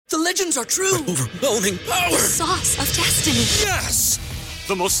The legends are true. Overwhelming power! Sauce of destiny. Yes!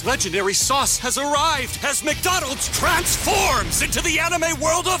 The most legendary sauce has arrived as McDonald's transforms into the anime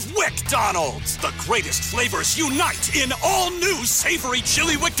world of WickDonald's. The greatest flavors unite in all new savory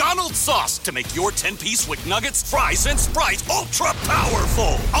chili McDonald's sauce to make your 10-piece Wick Nuggets, fries, and Sprite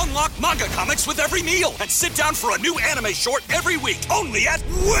ultra-powerful. Unlock manga comics with every meal and sit down for a new anime short every week only at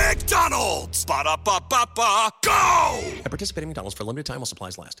WickDonald's. Ba-da-ba-ba-ba, go! At participating McDonald's for a limited time while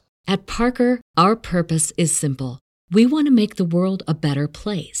supplies last. At Parker, our purpose is simple. We want to make the world a better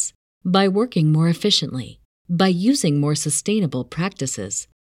place by working more efficiently, by using more sustainable practices,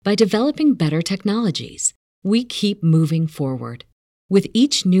 by developing better technologies. We keep moving forward. With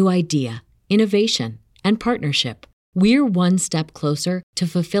each new idea, innovation, and partnership, we're one step closer to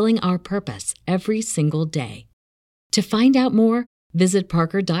fulfilling our purpose every single day. To find out more, visit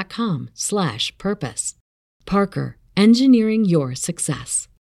parker.com/purpose. Parker, engineering your success.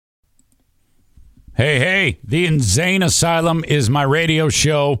 Hey, the InZane Asylum is my radio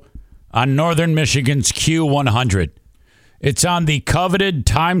show on Northern Michigan's Q100. It's on the coveted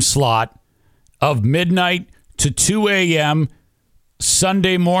time slot of midnight to 2 a.m.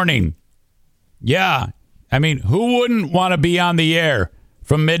 Sunday morning. Yeah, I mean, who wouldn't want to be on the air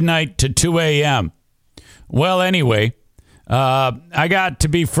from midnight to 2 a.m.? Well, anyway, I got to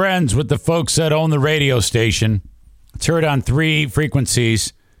be friends with the folks that own the radio station. It's heard on 3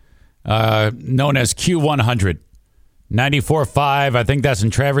 frequencies. Known as Q100, 94.5. I think that's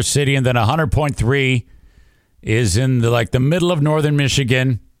in Traverse City, and then 100.3 is in the middle of northern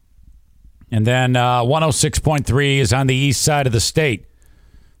Michigan, and then 106.3 is on the east side of the state.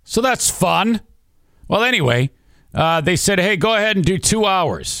 So that's fun. Well, anyway, they said, hey, go ahead and do 2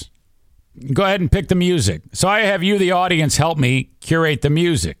 hours. Go ahead and pick the music. So I have you, the audience, help me curate the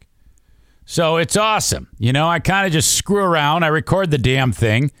music. So it's awesome. You know, I kind of just screw around. I record the damn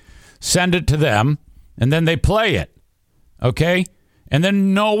thing, send it to them, and then they play it, okay? And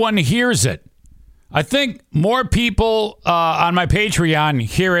then no one hears it. I think more people on my Patreon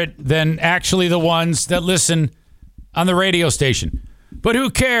hear it than actually the ones that listen on the radio station. But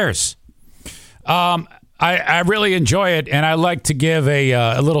who cares? I really enjoy it, and I like to give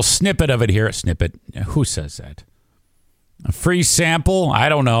a little snippet of it here. A snippet? Who says that? A free sample? I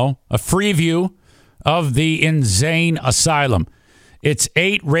don't know. A Freeview of the InZane Asylum. It's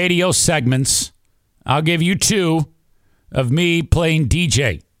 8 radio segments. I'll give you 2 of me playing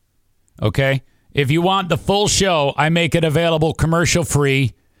DJ. Okay? If you want the full show, I make it available commercial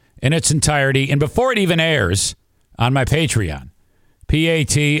free in its entirety. And before it even airs on my Patreon,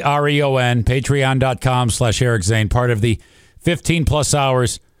 Patreon, patreon.com/Eric Zane, part of the 15 plus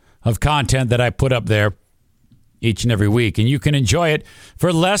hours of content that I put up there each and every week. And you can enjoy it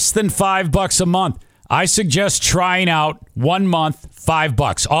for less than $5 a month. I suggest trying out 1 month,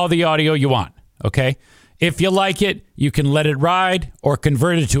 $5, all the audio you want, okay? If you like it, you can let it ride or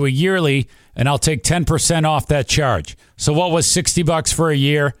convert it to a yearly, and I'll take 10% off that charge. So what was $60 for a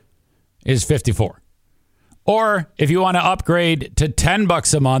year is $54. Or if you want to upgrade to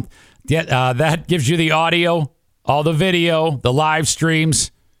 $10 a month, that gives you the audio, all the video, the live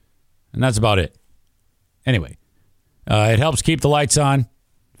streams, and that's about it. Anyway, it helps keep the lights on,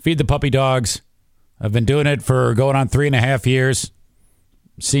 feed the puppy dogs. I've been doing it for going on 3.5 years.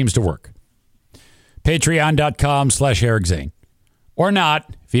 Seems to work. Patreon.com/Eric Zane. Or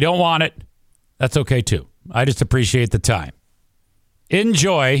not. If you don't want it, that's okay too. I just appreciate the time.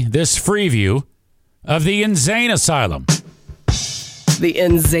 Enjoy this Freeview of the InZane Asylum. The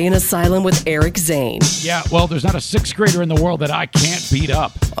InZane Asylum with Eric Zane. Yeah, well, there's not a 6th grader in the world that I can't beat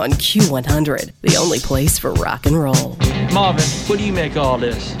up. On Q100, the only place for rock and roll. Marvin, what do you make of all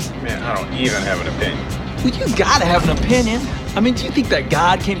this? Man, I don't even have an opinion. Well, you gotta have an opinion. I mean, do you think that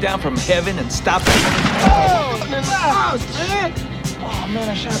God came down from heaven and stopped it? Oh, man! Oh, man,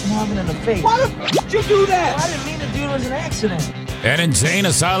 I shot Marvin in the face. Why the f*** did you do that? I didn't mean to do it. It was an accident. And InZane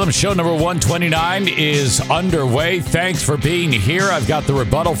Asylum show number 129 is underway. Thanks for being here. I've got the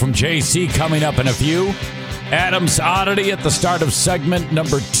rebuttal from JC coming up in a few. Adam's Oddity at the start of segment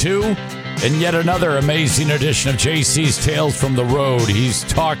number 2. And yet another amazing edition of JC's Tales from the Road. He's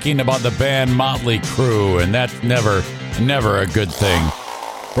talking about the band Motley Crue, and that's never a good thing.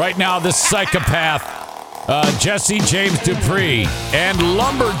 Right now, this psychopath, Jesse James Dupree, and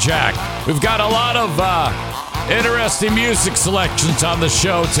Lumberjack. We've got a lot of interesting music selections on the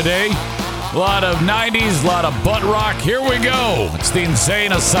show today. A lot of 90s, a lot of butt rock. Here we go. It's the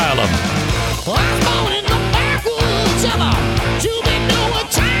InZane Asylum. Well, I was born in the backwoods of a two-bit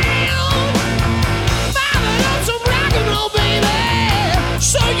town. Firing up some rock and roll, baby,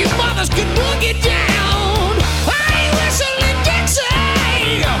 so you mothers can boogie down. I ain't whistling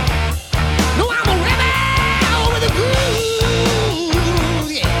Dixie.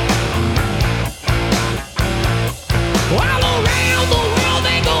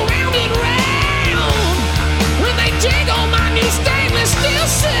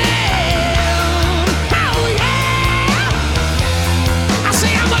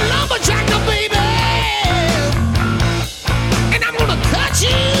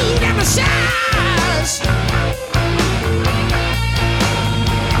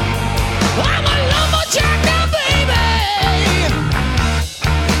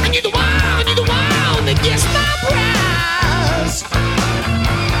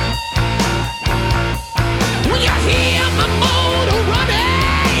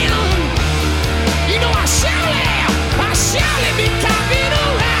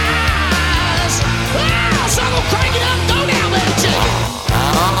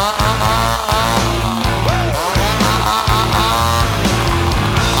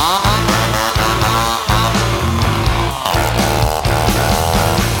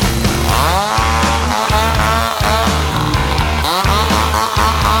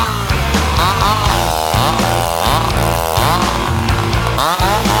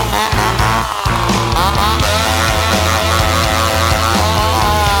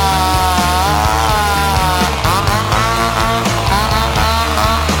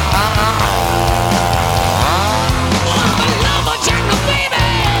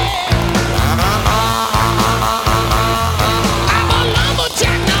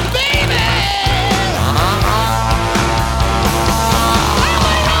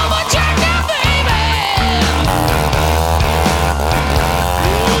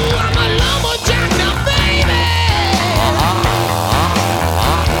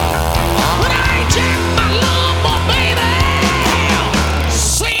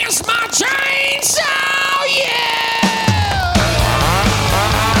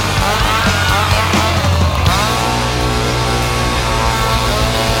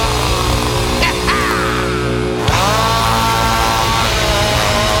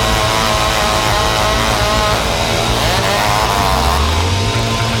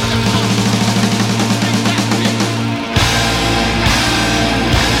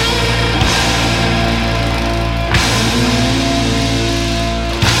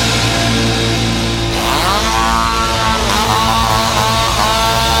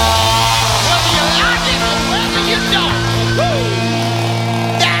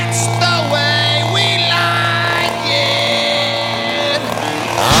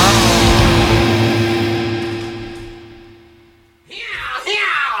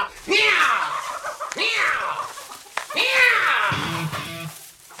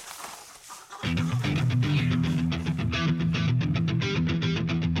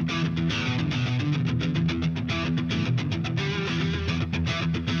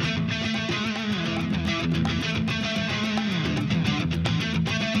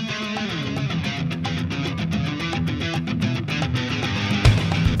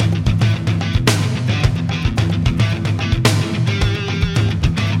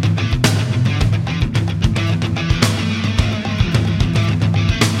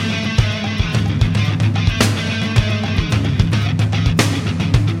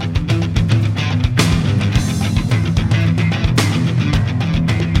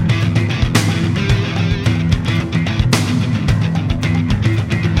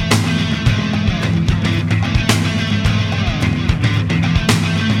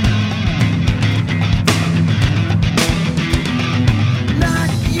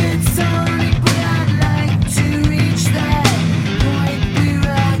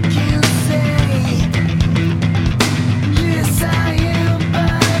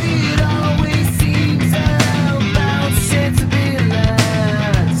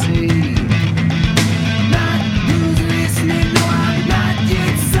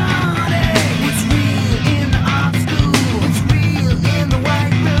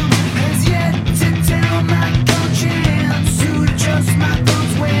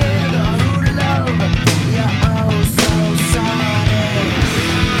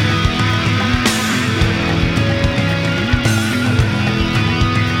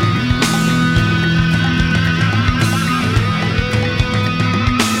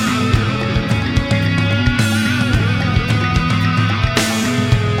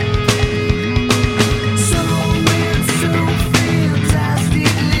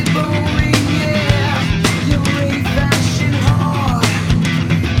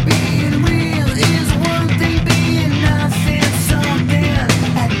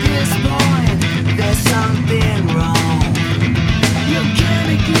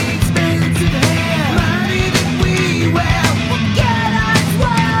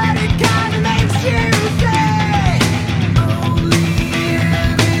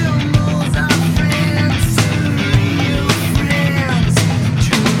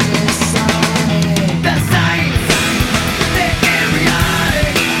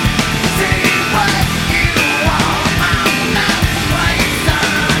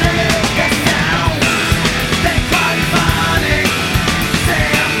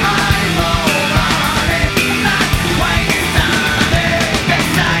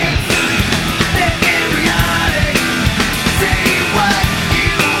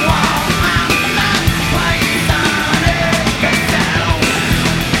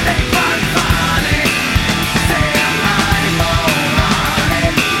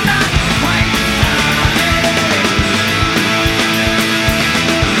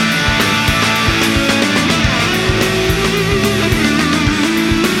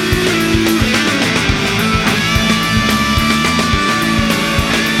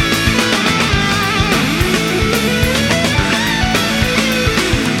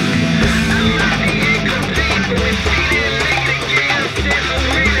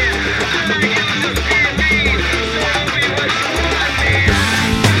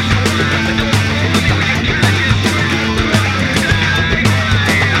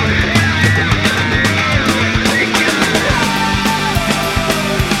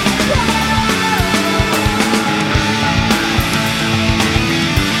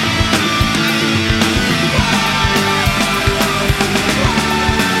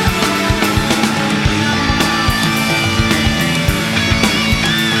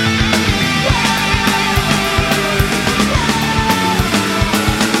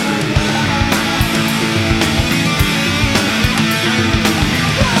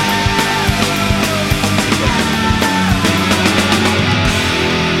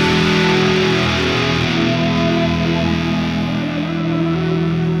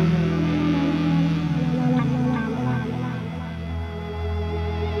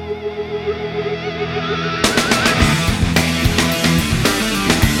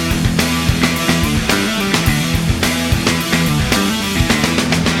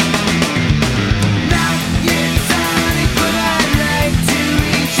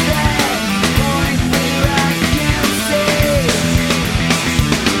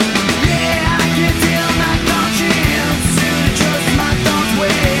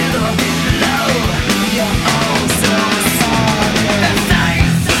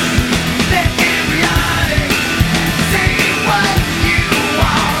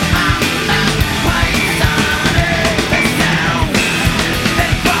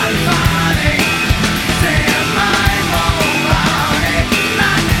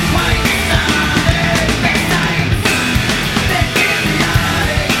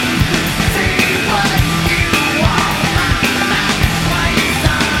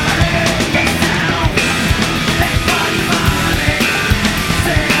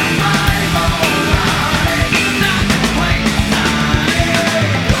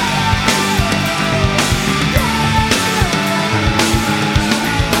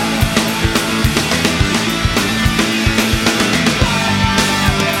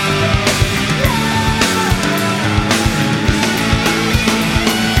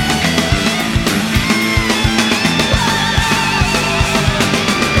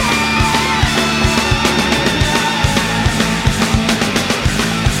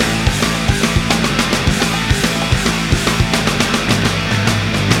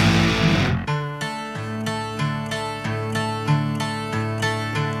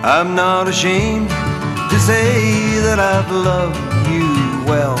 I'm not ashamed to say that I've loved you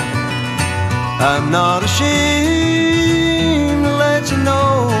well. I'm not ashamed to let you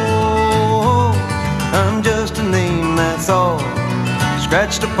know I'm just a name, that's all,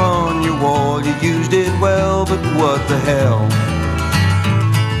 scratched upon your wall. You used it well, but what the hell?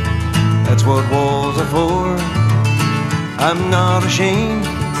 That's what walls are for. I'm not ashamed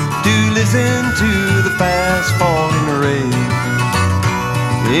to listen to the fast falling rain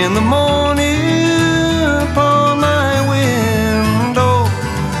in the morning upon my window.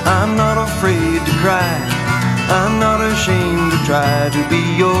 I'm not afraid to cry, I'm not ashamed to try to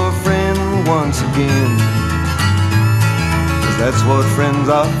be your friend once again. 'Cause that's what friends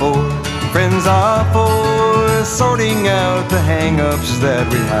are for. Friends are for sorting out the hang-ups that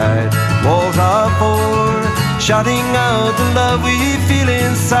we hide. Walls are for shouting out the love we feel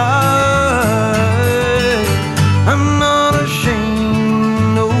inside. I'm not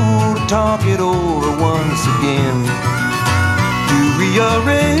ashamed, no, to talk it over once again, to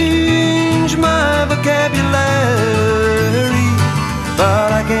rearrange my vocabulary,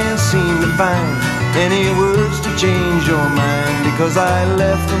 but I can't seem to find any words to change your mind, because I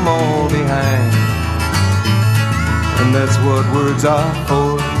left them all behind. And that's what words are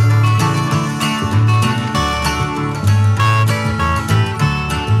for.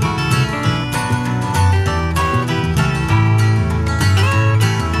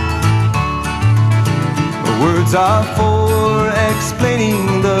 Words are for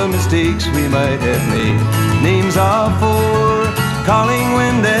explaining the mistakes we might have made. Names are for calling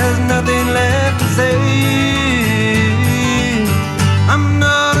when there's nothing left to say. I'm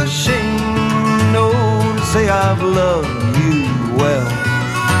not ashamed, no, to say I've loved you well.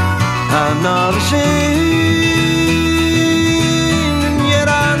 I'm not ashamed, and yet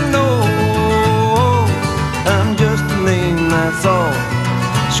I know I'm just a name, that's all,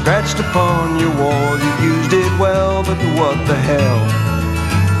 scratched upon your wall. You used it well, but what the hell?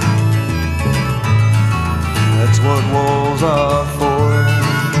 That's what walls are for.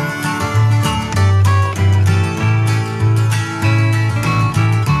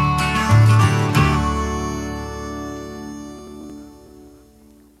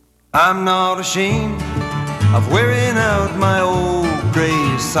 I'm not ashamed of wearing out my old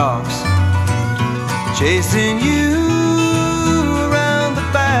gray socks, chasing you around the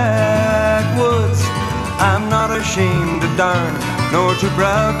backwoods. I'm not ashamed to darn, nor too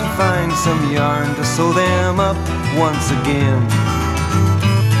proud to find some yarn to sew them up once again.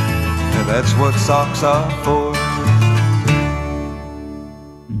 And that's what socks are for.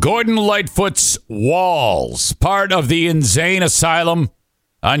 Gordon Lightfoot's Walls, part of the InZane Asylum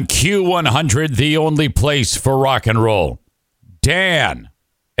on Q100, the only place for rock and roll. Dan,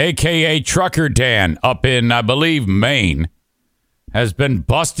 a.k.a. Trucker Dan, up in, I believe, Maine, has been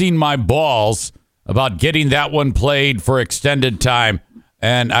busting my balls about getting that one played for extended time,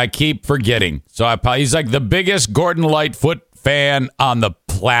 and I keep forgetting. So he's like the biggest Gordon Lightfoot fan on the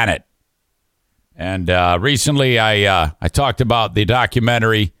planet. And recently I talked about the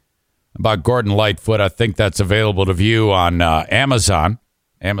documentary about Gordon Lightfoot. I think that's available to view on Amazon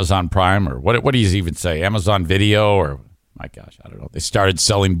Prime, or what do you even say? Amazon Video, or my gosh, I don't know. They started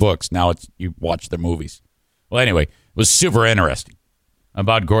selling books. Now you watch their movies. Well, anyway, it was super interesting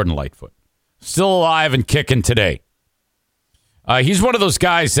about Gordon Lightfoot. Still alive and kicking today. He's one of those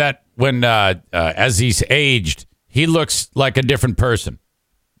guys that when as he's aged, he looks like a different person.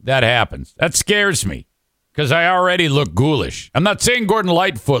 That happens. That scares me because I already look ghoulish. I'm not saying Gordon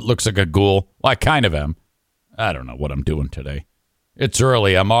Lightfoot looks like a ghoul. Well, I kind of am. I don't know what I'm doing today. It's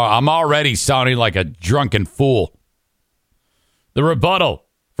early. I'm already sounding like a drunken fool. The rebuttal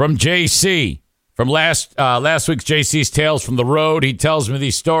from JC from last week's JC's Tales from the Road. He tells me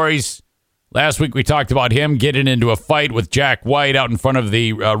these stories. Last week we talked about him getting into a fight with Jack White out in front of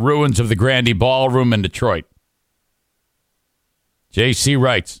the ruins of the Grandy Ballroom in Detroit. JC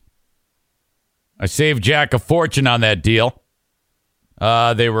writes, I saved Jack a fortune on that deal.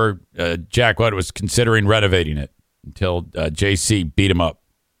 Jack White was considering renovating it until JC beat him up.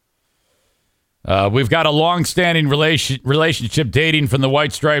 We've got a long-standing relationship dating from the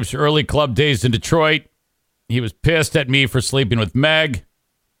White Stripes' early club days in Detroit. He was pissed at me for sleeping with Meg.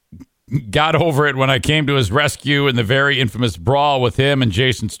 Got over it when I came to his rescue in the very infamous brawl with him and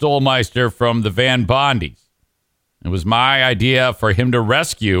Jason Stolmeister from the Van Bondies. It was my idea for him to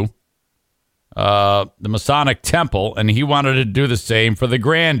rescue the Masonic Temple, and he wanted to do the same for the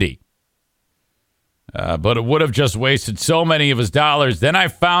Grandy. But it would have just wasted so many of his dollars. Then I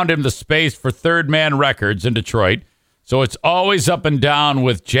found him the space for Third Man Records in Detroit, so it's always up and down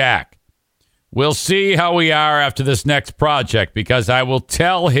with Jack. We'll see how we are after this next project because I will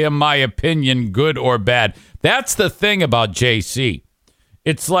tell him my opinion, good or bad. That's the thing about JC.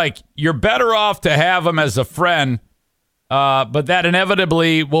 It's like you're better off to have him as a friend, but that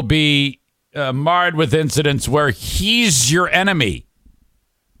inevitably will be marred with incidents where he's your enemy.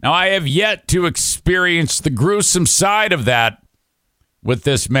 Now, I have yet to experience the gruesome side of that with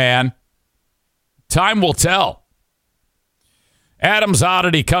this man. Time will tell. Adam's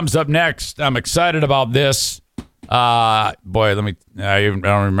Oddity comes up next. I'm excited about this. I don't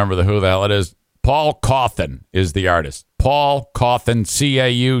remember who the hell it is. Paul Cauthen is the artist. Paul Cauthen,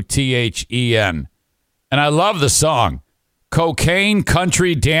 Cauthen. And I love the song. Cocaine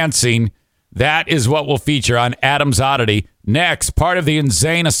Country Dancing. That is what we'll feature on Adam's Oddity. Next, part of the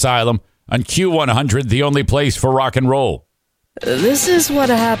InZane Asylum on Q100, the only place for rock and roll. This is what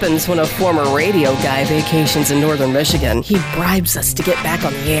happens when a former radio guy vacations in northern Michigan. He bribes us to get back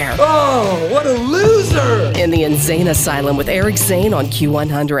on the air. Oh, what a loser! In the InZane Asylum with Eric Zane on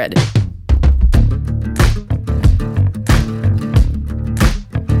Q100.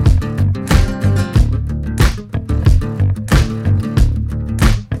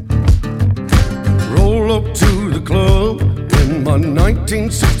 Roll up to the club in my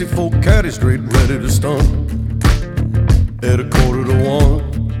 1964 Caddy Straight, ready to stunt. At 1:45,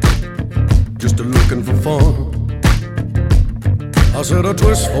 just looking for fun. I said a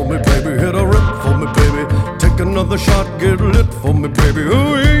twist for me, baby, hit a rip for me, baby. Take another shot, get lit for me, baby.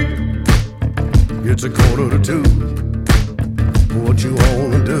 Ooh-wee. It's 1:45. What you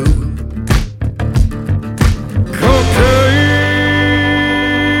wanna do?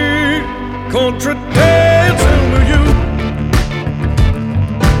 Cocaine, country dancing with you.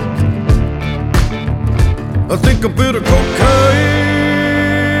 I think a bit of cocaine,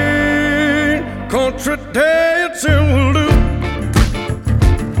 country dancing will do.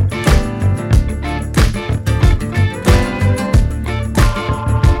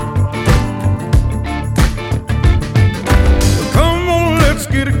 Come on, let's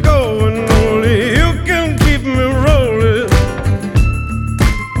get it going. Only you can keep me rolling.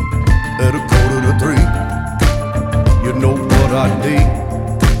 At 2:45, you know what I need.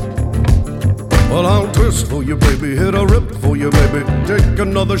 Well, I'll twist for you, baby, hit a rip for you, baby. Take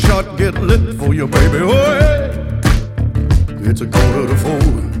another shot, get lit for you, baby. Oh, hey. It's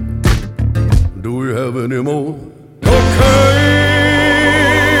 3:45. Do we have any more? Cocaine,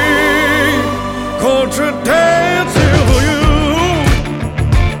 country dancing for you.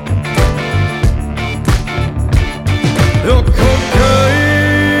 Your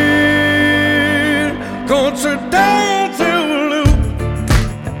cocaine, country dancing for you.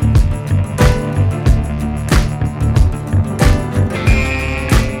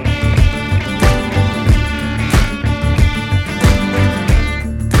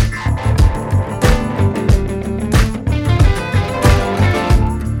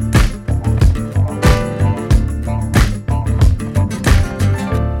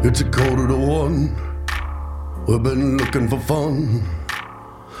 It's 1:45. We've been looking for fun.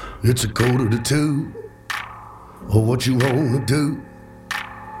 It's 1:45. Oh, what you wanna do?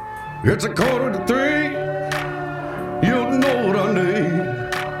 It's 2:45. You know what I need.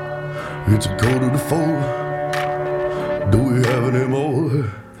 It's 4:45. Do we have any more?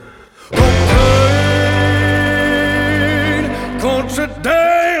 Cocaine, country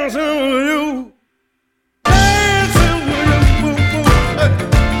dancing with you. Dancing with you. Hey.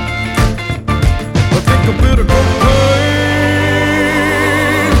 I think a bit of cocaine,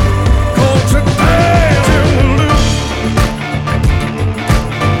 country dancing with you.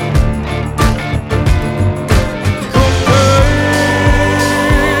 Cocaine,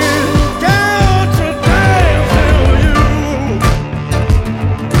 country dancing with you.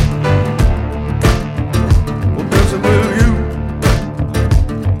 Well, dancing with you.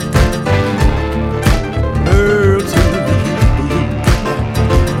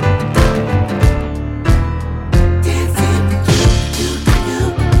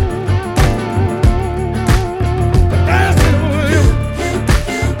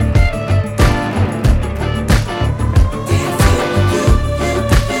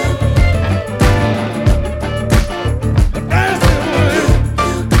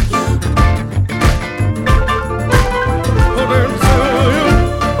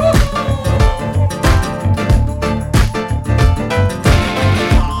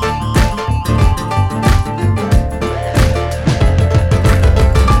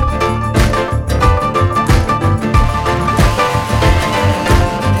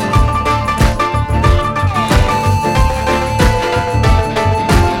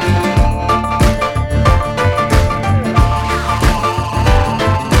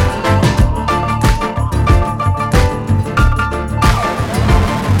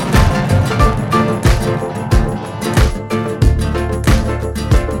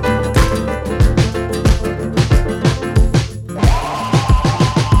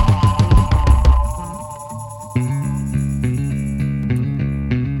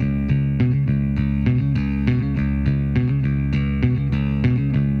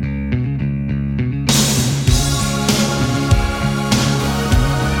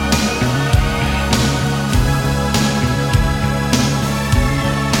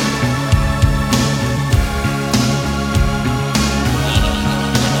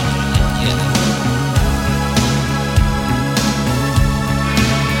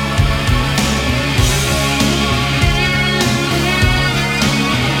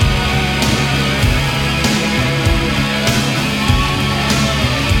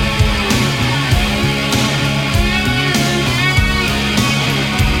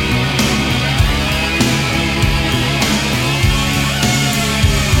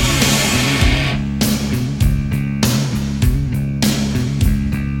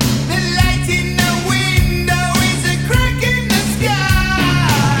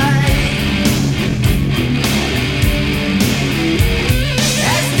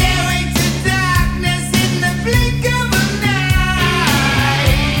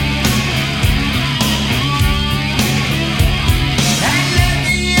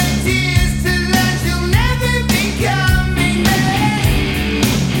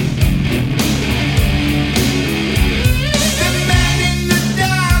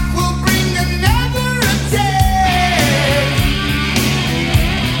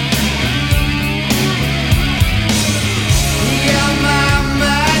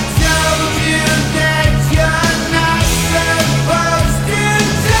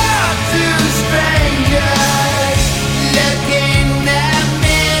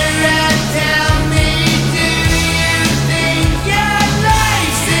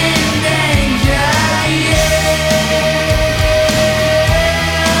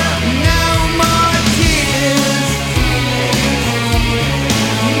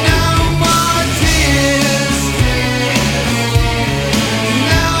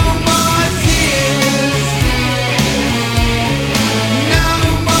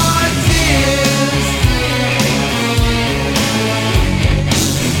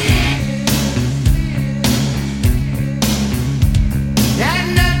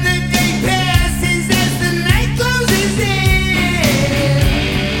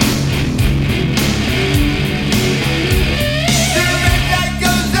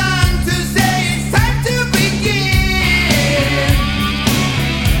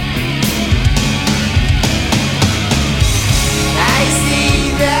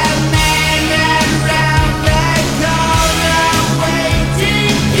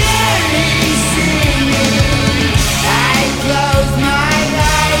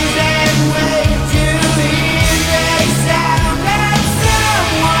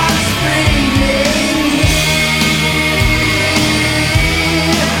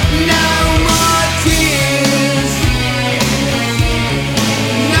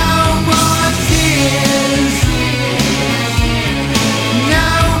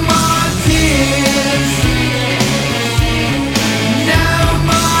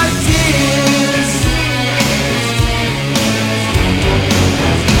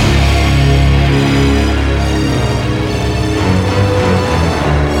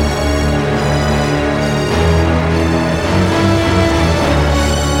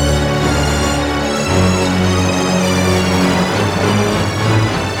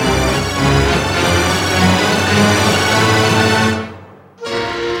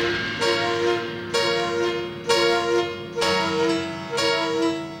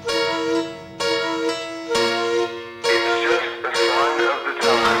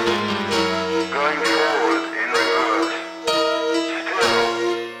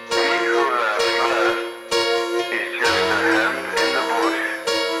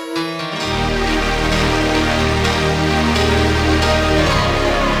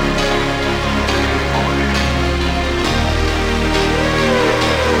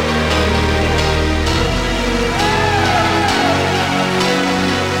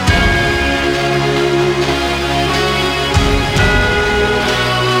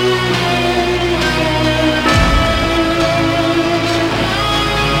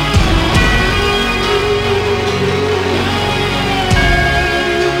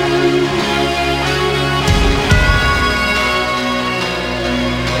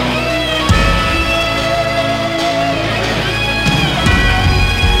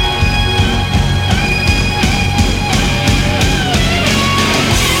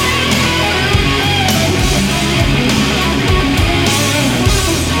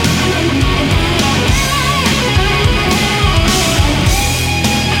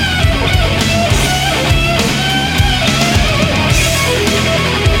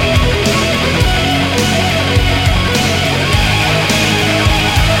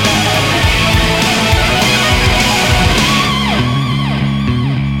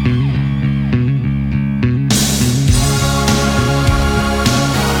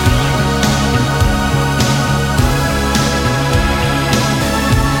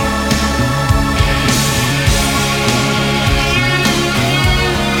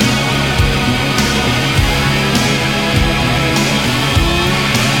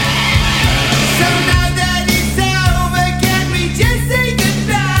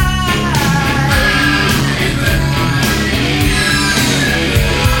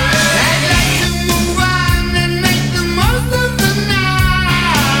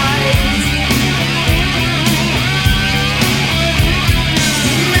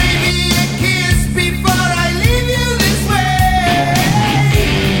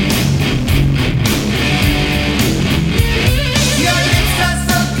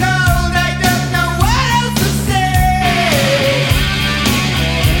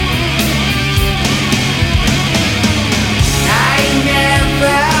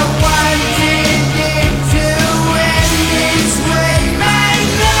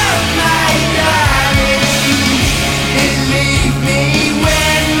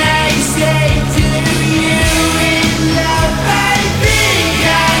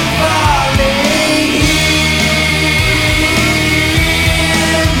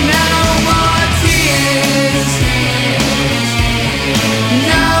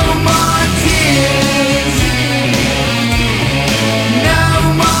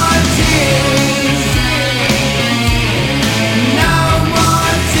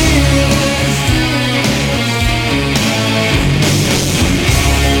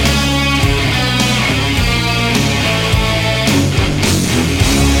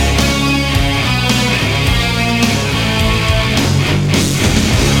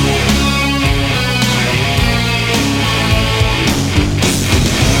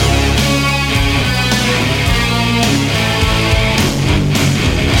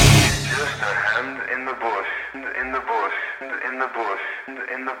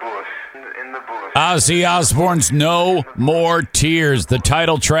 Ozzy Osbourne's No More Tears, the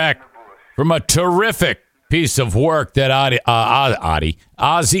title track from a terrific piece of work that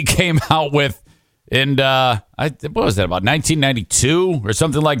Ozzy came out with in, what was that, about 1992 or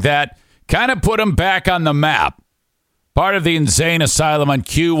something like that? Kind of put him back on the map. Part of the InZane Asylum on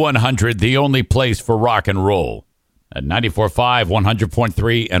Q100, the only place for rock and roll. At 94.5,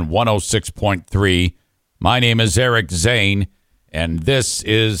 100.3, and 106.3. My name is Eric Zane, and this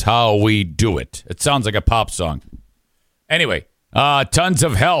is how we do it. It sounds like a pop song. Anyway, tons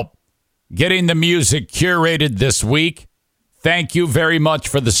of help getting the music curated this week. Thank you very much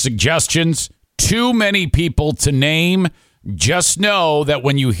for the suggestions. Too many people to name. Just know that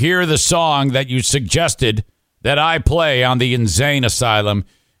when you hear the song that you suggested that I play on the InZane Asylum,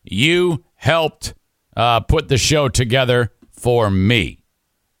 you helped put the show together for me.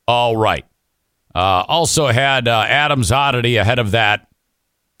 All right. Also had Adam's Oddity ahead of that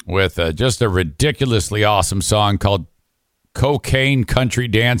with just a ridiculously awesome song called Cocaine Country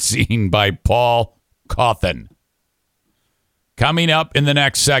Dancing by Paul Cawthon. Coming up in the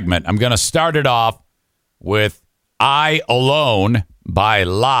next segment, I'm going to start it off with I Alone by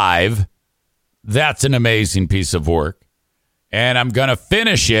Live. That's an amazing piece of work. And I'm going to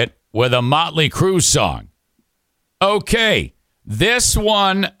finish it with a Motley Crue song. Okay, this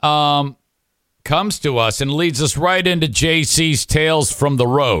one comes to us and leads us right into JC's Tales from the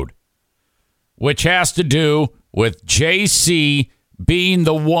Road, which has to do with JC being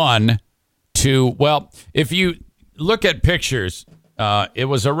the one to, well, if you look at pictures, it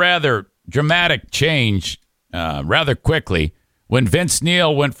was a rather dramatic change rather quickly when Vince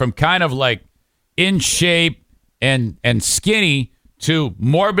Neil went from kind of like in shape and skinny to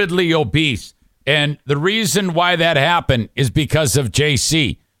morbidly obese. And the reason why that happened is because of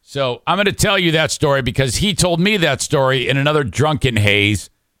JC. So I'm going to tell you that story because he told me that story in another drunken haze,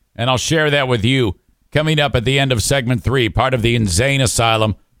 and I'll share that with you coming up at the end of segment 3, part of the InZane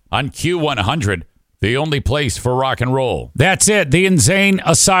Asylum on Q100, the only place for rock and roll. That's it, the InZane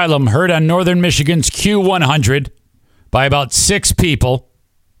Asylum, heard on Northern Michigan's Q100 by about 6 people,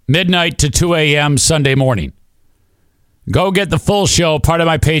 midnight to 2 a.m. Sunday morning. Go get the full show, part of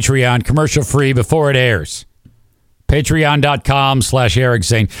my Patreon, commercial free before it airs. Patreon.com/Eric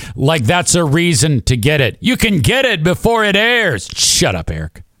Zane. Like that's a reason to get it. You can get it before it airs. Shut up,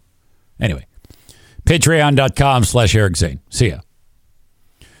 Eric. Anyway, Patreon.com/Eric Zane. See ya.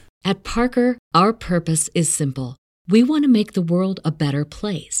 At Parker, our purpose is simple. We want to make the world a better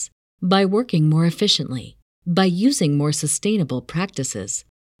place by working more efficiently, by using more sustainable practices,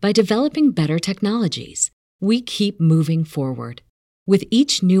 by developing better technologies. We keep moving forward. With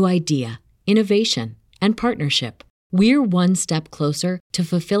each new idea, innovation, and partnership, we're one step closer to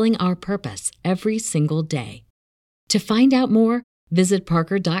fulfilling our purpose every single day. To find out more, visit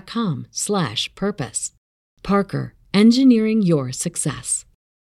parker.com/purpose. Parker, engineering your success.